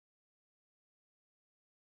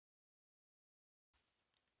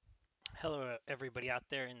Hello, everybody out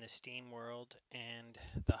there in the Steem world and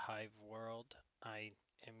the Hive world. I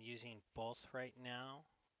am using both right now,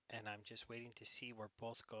 and I'm just waiting to see where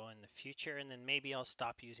both go in the future, and then maybe I'll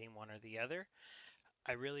stop using one or the other.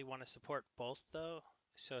 I really want to support both though,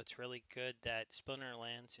 so it's really good that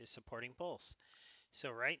Splinterlands is supporting both.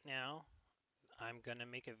 So right now, I'm going to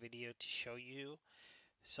make a video to show you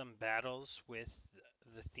some battles with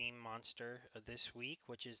the theme monster of this week,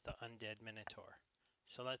 which is the Undead Minotaur.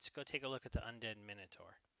 So let's go take a look at the Undead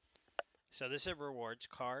Minotaur. So this is a rewards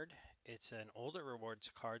card. It's an older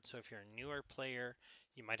rewards card, so if you're a newer player,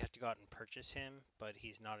 you might have to go out and purchase him, but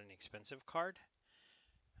he's not an expensive card.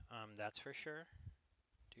 That's for sure.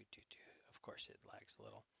 Of course, it lags a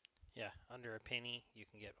little. Yeah, under a penny, you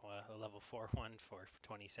can get a level 4 one for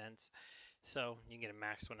 20 cents. So you can get a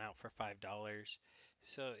max one out for $5.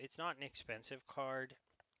 So it's not an expensive card.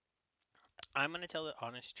 I'm going to tell the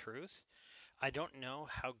honest truth. I don't know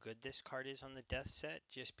how good this card is on the death set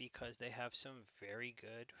just because they have some very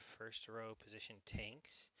good first row position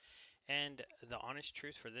tanks. And the honest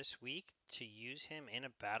truth for this week, to use him in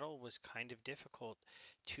a battle was kind of difficult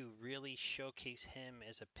to really showcase him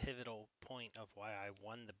as a pivotal point of why I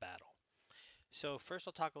won the battle. So first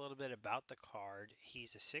I'll talk a little bit about the card.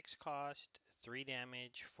 He's a 6 cost, 3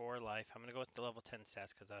 damage, 4 life. I'm going to go with the level 10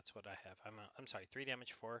 stats because that's what I have. I'm sorry, 3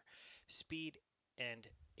 damage, 4 speed, and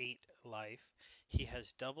 8 life. He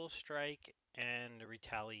has double strike and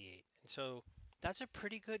retaliate. And so that's a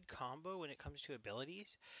pretty good combo when it comes to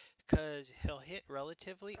abilities because he'll hit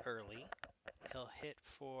relatively early. He'll hit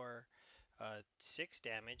for 6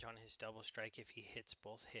 damage on his double strike if he hits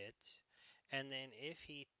both hits. And then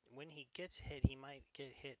when he gets hit, he might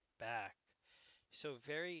get hit back. So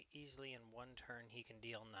very easily in one turn, he can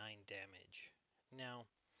deal 9 damage. Now,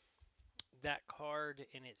 that card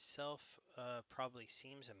in itself probably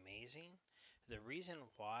seems amazing. The reason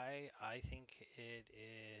why I think it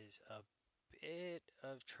is a bit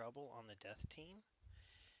of trouble on the death team,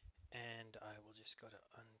 and I will just go to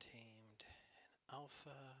Untamed and Alpha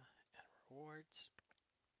and Rewards.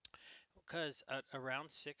 Because at around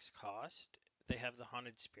 6 cost, they have the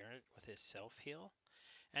Haunted Spirit with his self heal.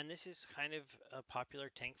 And this is kind of a popular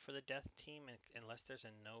tank for the death team unless there's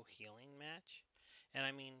a no healing match. And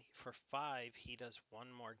I mean, for 5, he does 1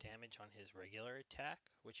 more damage on his regular attack,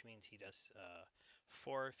 which means he does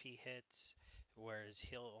 4 if he hits, whereas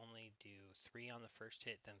he'll only do 3 on the first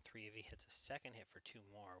hit, then 3 if he hits a second hit for 2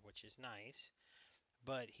 more, which is nice.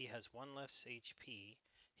 But he has 1 less HP.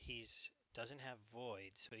 He's doesn't have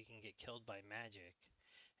void, so he can get killed by magic,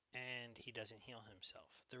 and he doesn't heal himself.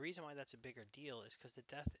 The reason why that's a bigger deal is because the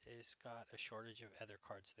death is got a shortage of other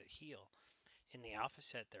cards that heal. In the alpha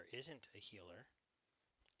set, there isn't a healer.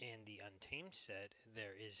 In the untamed set,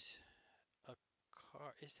 there is a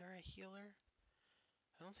card. Is there a healer?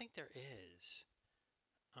 I don't think there is.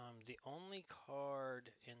 The only card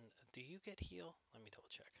in. Do you get heal? Let me double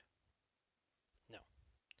check. No.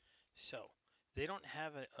 So they don't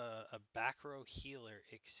have a back row healer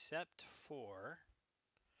except for.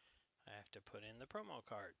 I have to put in the promo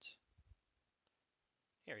cards.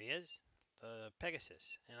 Here he is, the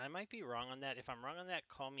Pegasus. And I might be wrong on that. If I'm wrong on that,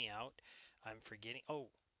 call me out. I'm forgetting. Oh,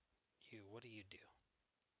 what do you do?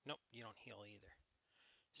 Nope, you don't heal either.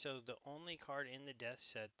 So the only card in the death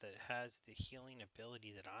set that has the healing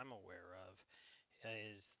ability that I'm aware of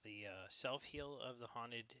is the self-heal of the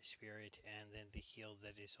Haunted Spirit and then the heal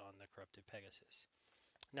that is on the Corrupted Pegasus.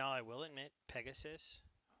 Now, I will admit, Pegasus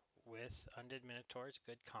with Undead Minotaur is a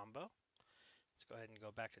good combo. Let's go ahead and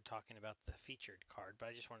go back to talking about the featured card, but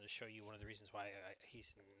I just wanted to show you one of the reasons why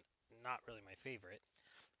he's not really my favorite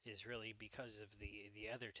is really because of the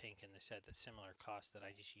other tank in the set that's similar cost that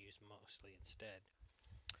I just use mostly instead.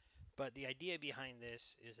 But the idea behind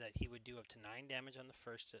this is that he would do up to 9 damage on his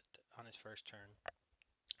first turn,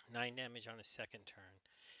 9 damage on his second turn,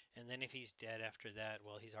 and then if he's dead after that,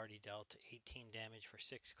 well, he's already dealt 18 damage for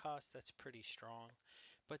 6 cost. That's pretty strong.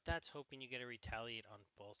 But that's hoping you get a retaliate on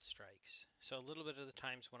both strikes. So a little bit of the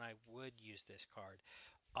times when I would use this card,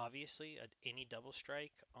 obviously any double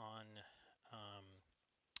strike on um,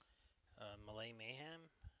 Melee Mayhem,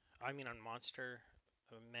 I mean on Monster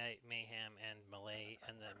Mayhem and Melee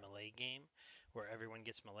and the Melee game, where everyone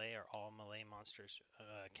gets Melee or all Melee monsters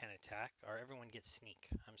can attack, or everyone gets Sneak.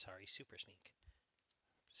 I'm sorry, Super Sneak.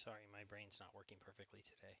 Sorry, my brain's not working perfectly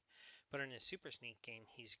today. But in a Super Sneak game,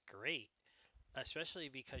 he's great, especially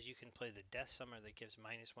because you can play the Death Summer that gives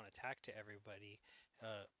 -1 attack to everybody.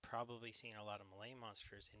 Probably seeing a lot of melee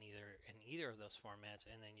monsters in either of those formats,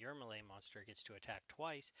 and then your melee monster gets to attack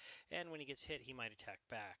twice, and when he gets hit, he might attack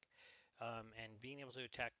back. And being able to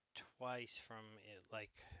attack twice from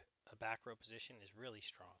like a back row position is really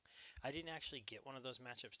strong. I didn't actually get one of those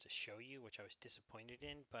matchups to show you, which I was disappointed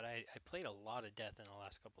in, but I played a lot of death in the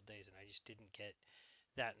last couple days, and I just didn't get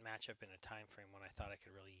that matchup in a time frame when I thought I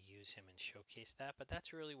could really use him and showcase that. But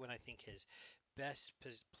that's really when I think his best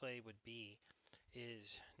play would be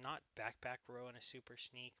is not back row in a super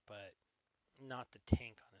sneak, but not the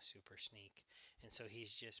tank on a super sneak. And so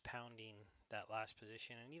he's just pounding that last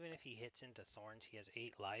position. And even if he hits into thorns, he has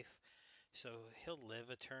 8 life. So he'll live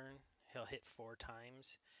a turn. He'll hit 4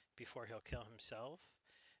 times before he'll kill himself.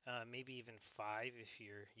 Maybe even 5 if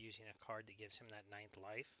you're using a card that gives him that ninth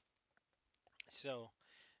life. So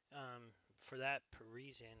for that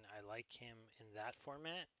reason, I like him in that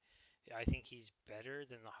format. I think he's better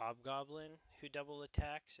than the Hobgoblin who double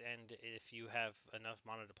attacks, and if you have enough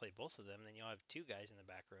mana to play both of them, then you'll have 2 guys in the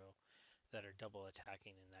back row that are double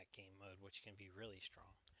attacking in that game mode, which can be really strong.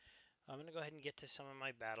 I'm going to go ahead and get to some of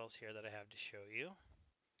my battles here that I have to show you.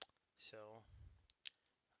 So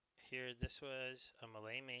here, this was a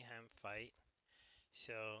Melee Mayhem fight.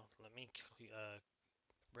 So let me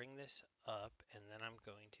bring this up, and then I'm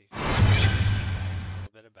going to a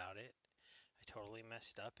little bit about it. I totally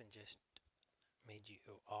messed up and just made you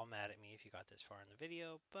all mad at me if you got this far in the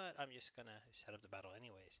video, but I'm just gonna set up the battle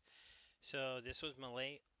anyways. So this was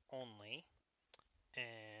melee only,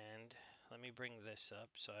 and let me bring this up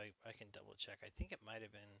so I can double check. I think it might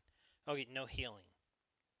have been, okay, no healing.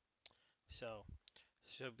 So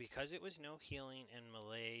because it was no healing and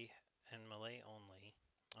melee only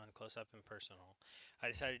on close up and personal, I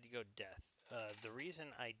decided to go death. The reason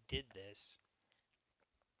I did this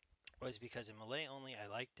was because in melee only I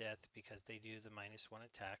like death because they do the -1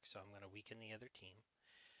 attack, so I'm going to weaken the other team.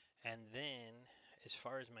 And then as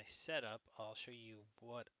far as my setup, I'll show you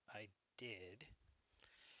what I did.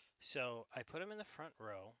 So I put him in the front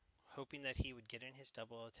row, hoping that he would get in his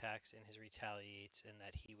double attacks and his retaliates, and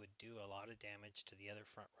that he would do a lot of damage to the other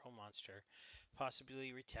front row monster,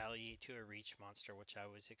 possibly retaliate to a reach monster, which I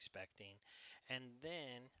was expecting. And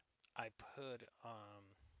then I put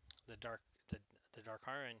the dark the the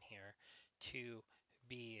Darkara in here to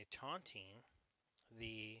be taunting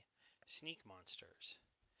the sneak monsters.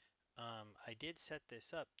 I did set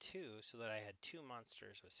this up too so that I had 2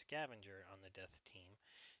 monsters with Scavenger on the death team.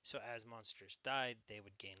 So as monsters died, they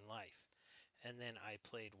would gain life. And then I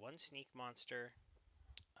played 1 sneak monster.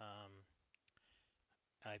 Um,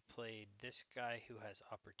 I played this guy who has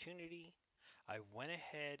opportunity. I went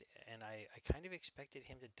ahead and I kind of expected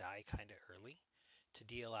him to die kind of early to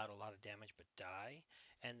deal out a lot of damage but die.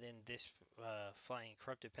 And then this flying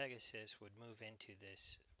corrupted Pegasus would move into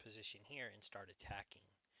this position here and start attacking.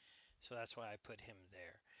 So that's why I put him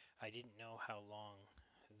there. I didn't know how long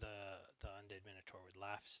the Undead Minotaur would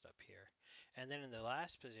last up here. And then in the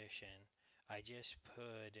last position, I just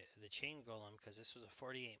put the Chain Golem because this was a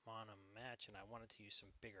 48 mana match and I wanted to use some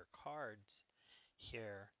bigger cards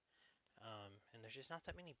here. And there's just not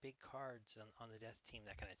that many big cards on the death team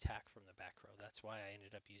that can attack from the back row. That's why I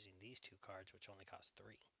ended up using these 2 cards, which only cost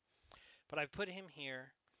 3. But I put him here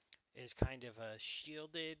is kind of a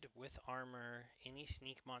shielded with armor. Any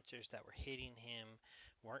sneak monsters that were hitting him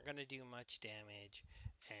weren't going to do much damage,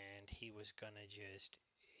 and he was going to just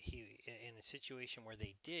in a situation where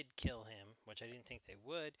they did kill him, which I didn't think they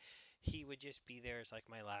would, he would just be there as like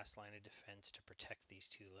my last line of defense to protect these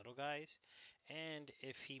 2 little guys. And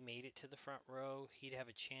if he made it to the front row, he'd have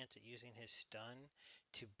a chance at using his stun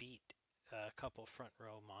to beat a couple front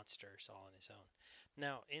row monsters all on his own.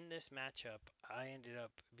 Now, in this matchup, I ended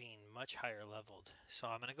up being much higher leveled. So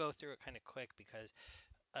I'm going to go through it kind of quick because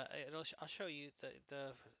I'll show you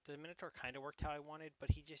the Minotaur kind of worked how I wanted, but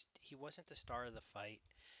he wasn't the star of the fight,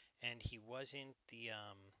 and he wasn't the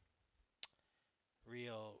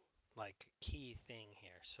real like key thing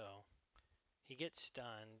here. So he gets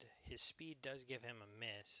stunned. His speed does give him a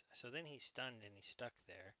miss. So then he's stunned and he's stuck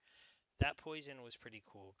there. That poison was pretty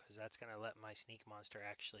cool because that's going to let my sneak monster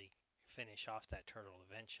actually finish off that turtle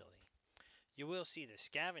eventually. You will see the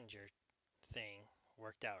scavenger thing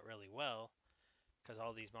worked out really well because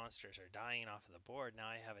all these monsters are dying off of the board. Now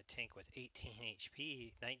I have a tank with 18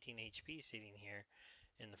 HP, 19 HP sitting here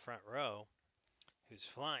in the front row who's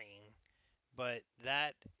flying. But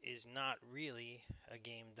that is not really a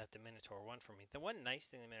game that the Minotaur won for me. The one nice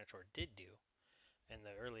thing the Minotaur did do in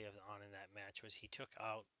the early on in that match was he took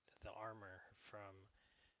out the armor from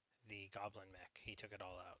the Goblin mech. He took it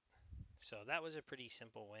all out. So that was a pretty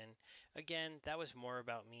simple win. Again, that was more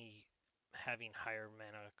about me having higher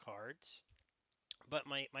mana cards. But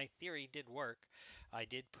my theory did work. I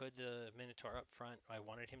did put the Minotaur up front. I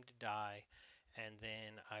wanted him to die. And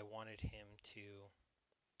then I wanted him to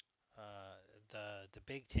the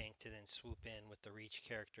big tank to then swoop in with the reach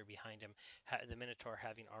character behind him, the Minotaur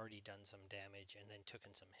having already done some damage and then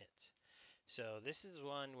taken some hits. So this is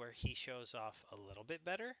one where he shows off a little bit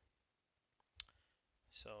better.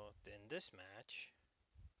 So in this match,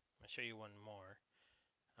 I'll show you one more.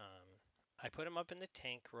 Um, I put him up in the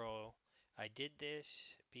tank row. I did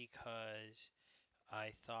this because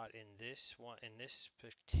I thought in this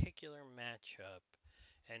particular matchup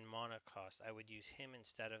and mana cost, I would use him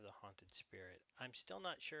instead of the Haunted Spirit. I'm still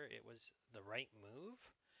not sure it was the right move,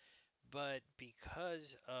 but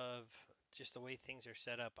because of just the way things are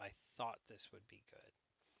set up, I thought this would be good.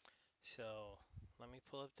 So let me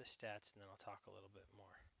pull up the stats and then I'll talk a little bit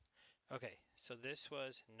more. Okay, so this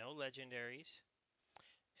was no legendaries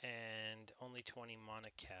and only 20 mana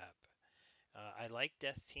cap. I like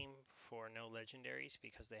Death Team for no legendaries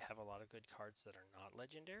because they have a lot of good cards that are not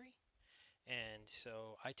legendary. And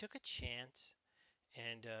so I took a chance,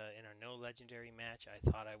 and in our no legendary match, I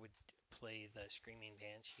thought I would play the Screaming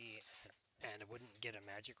Banshee and it wouldn't get a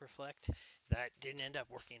Magic Reflect. That didn't end up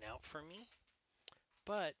working out for me.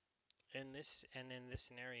 But in this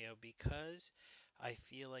scenario, because I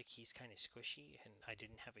feel like he's kind of squishy and I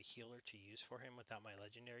didn't have a healer to use for him without my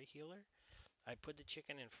legendary healer, I put the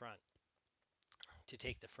chicken in front to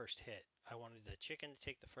take the first hit. I wanted the chicken to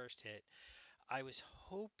take the first hit. I was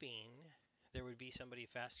hoping there would be somebody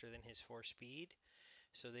faster than his 4 speed,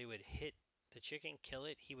 so they would hit the chicken, kill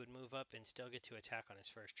it, he would move up and still get to attack on his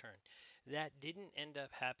first turn. That didn't end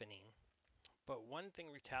up happening, but one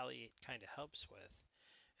thing Retaliate kind of helps with,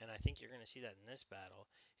 and I think you're going to see that in this battle,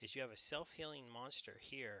 is you have a self-healing monster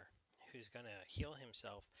here who's going to heal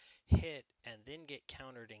himself, hit, and then get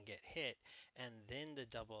countered and get hit, and then the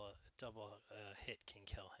double hit can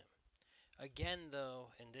kill him. Again, though,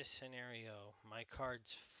 in this scenario, my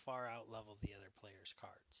cards far out level the other player's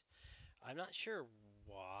cards. I'm not sure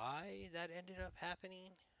why that ended up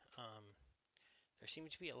happening. Um, there seem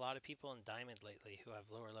to be a lot of people in Diamond lately who have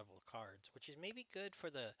lower level cards, which is maybe good for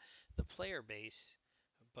the player base,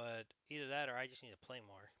 but either that or I just need to play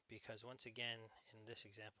more because once again, in this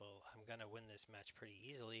example, I'm going to win this match pretty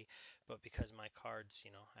easily, but because my cards,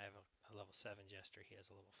 I have a level 7 Jester, he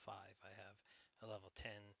has a level 5, I have a level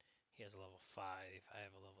 10, he has a level 5, I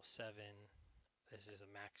have a level 7, this is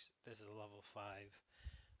a max, this is a level 5,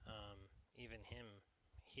 um, even him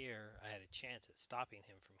here, I had a chance at stopping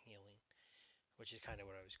him from healing, which is kind of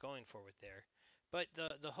what I was going for with there. But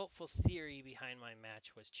the hopeful theory behind my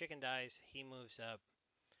match was chicken dies, he moves up,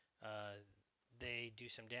 uh, they do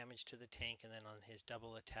some damage to the tank, and then on his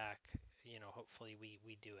double attack, hopefully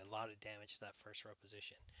we do a lot of damage to that first row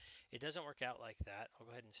position. It doesn't work out like that. I'll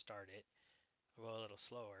go ahead and start it. We'll go a little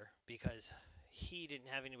slower because he didn't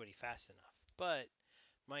have anybody fast enough. But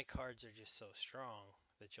my cards are just so strong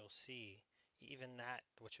that you'll see even that,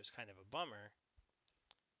 which was kind of a bummer.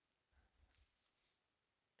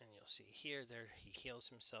 And you'll see here, there he heals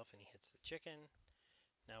himself and he hits the chicken.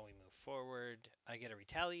 Now we move forward. I get a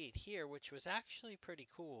retaliate here, which was actually pretty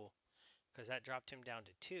cool because that dropped him down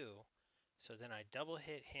to 2. So then I double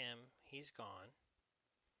hit him. He's gone.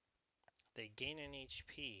 They gain an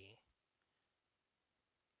HP.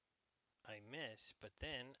 I miss, but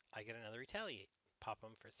then I get another retaliate. Pop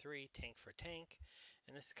them for 3, tank for tank.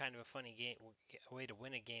 And this is kind of a funny game, way to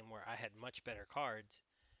win a game where I had much better cards,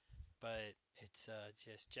 but it's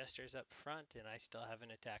just Jester's up front and I still have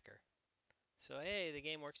an attacker. So hey, the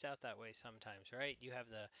game works out that way sometimes, right? You have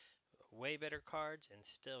the way better cards and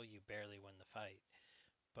still you barely win the fight.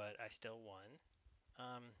 But I still won.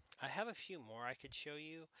 Um, I have a few more I could show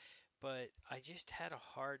you, but I just had a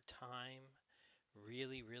hard time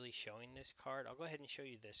really showing this card. I'll go ahead and show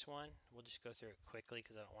you this one. We'll just go through it quickly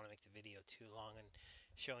because I don't want to make the video too long and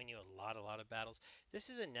showing you a lot of battles. This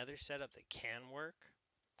is another setup that can work.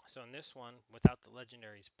 So in this one, without the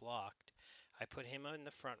legendaries blocked, I put him in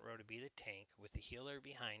the front row to be the tank with the healer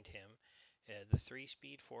behind him. The 3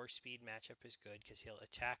 speed, 4 speed matchup is good because he'll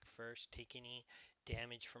attack first, take any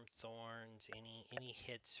damage from thorns, any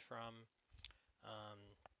hits from um,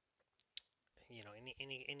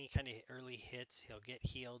 any kind of early hits, he'll get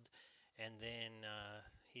healed, and then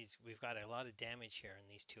we've got a lot of damage here in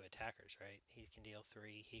these 2 attackers, right? He can deal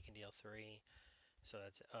 3, he can deal 3, so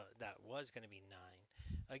that was going to be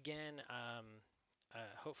 9. Again,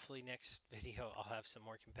 hopefully next video I'll have some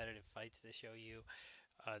more competitive fights to show you.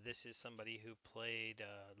 This is somebody who played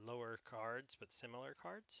lower cards but similar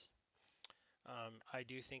cards. I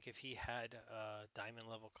do think if he had diamond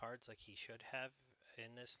level cards like he should have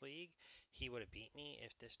in this league, he would have beat me.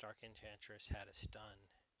 If this Dark Enchantress had a stun,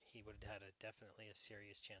 he would have had definitely a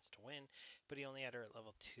serious chance to win, but he only had her at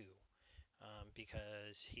level 2.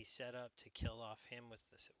 because he's set up to kill off him with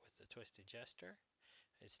the Twisted Jester.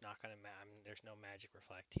 It's not gonna I mean, there's no magic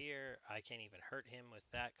reflect here. I can't even hurt him with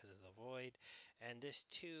that because of the void. And this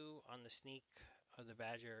 2 on the sneak of the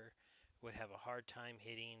Badger would have a hard time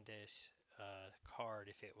hitting this card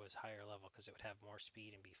if it was higher level because it would have more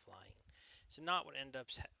speed and be flying. So not what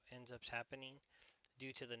ends up happening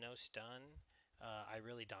due to the no stun. I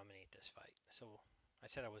really dominate this fight. So I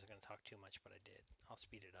said I wasn't going to talk too much, but I did. I'll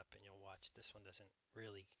speed it up and you'll watch. This one doesn't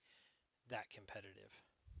really that competitive.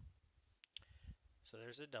 So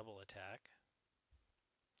there's a double attack.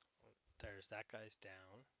 There's that guy's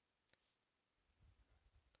down.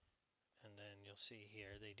 And then you'll see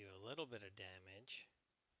here they do a little bit of damage.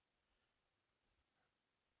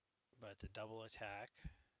 But the double attack.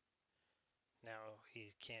 Now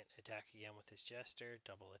he can't attack again with his Jester.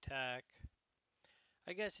 Double attack.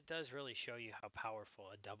 I guess it does really show you how powerful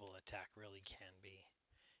a double attack really can be.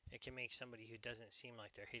 It can make somebody who doesn't seem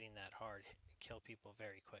like they're hitting that hard kill people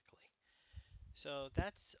very quickly. So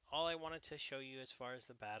that's all I wanted to show you as far as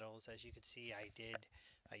the battles. As you can see, I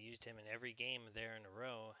used him in every game there in a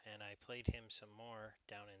row, and I played him some more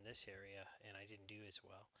down in this area, and I didn't do as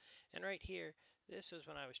well. And right here, this was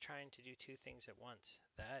when I was trying to do 2 things at once.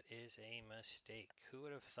 That is a mistake. Who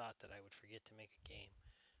would have thought that I would forget to make a game?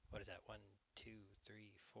 What is that? 1, 2, 3,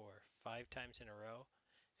 4, 5 times in a row,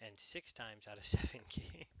 and 6 times out of 7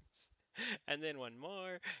 games. And then 1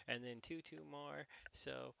 more, and then two more.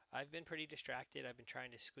 So I've been pretty distracted. I've been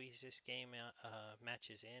trying to squeeze this game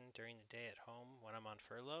matches in during the day at home when I'm on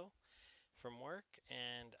furlough from work,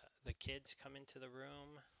 and the kids come into the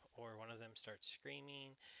room, or one of them starts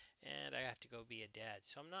screaming, and I have to go be a dad.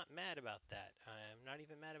 So I'm not mad about that. I'm not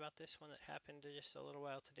even mad about this one that happened just a little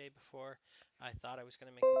while today before I thought I was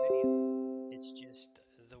going to make the video. It's just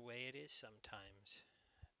the way it is sometimes.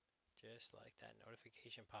 Just like that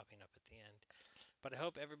notification popping up at the end. But I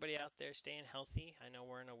hope everybody out there staying healthy. I know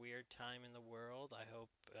we're in a weird time in the world. I hope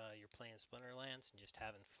you're playing Splinterlands and just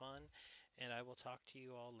having fun. And I will talk to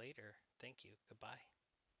you all later. Thank you. Goodbye.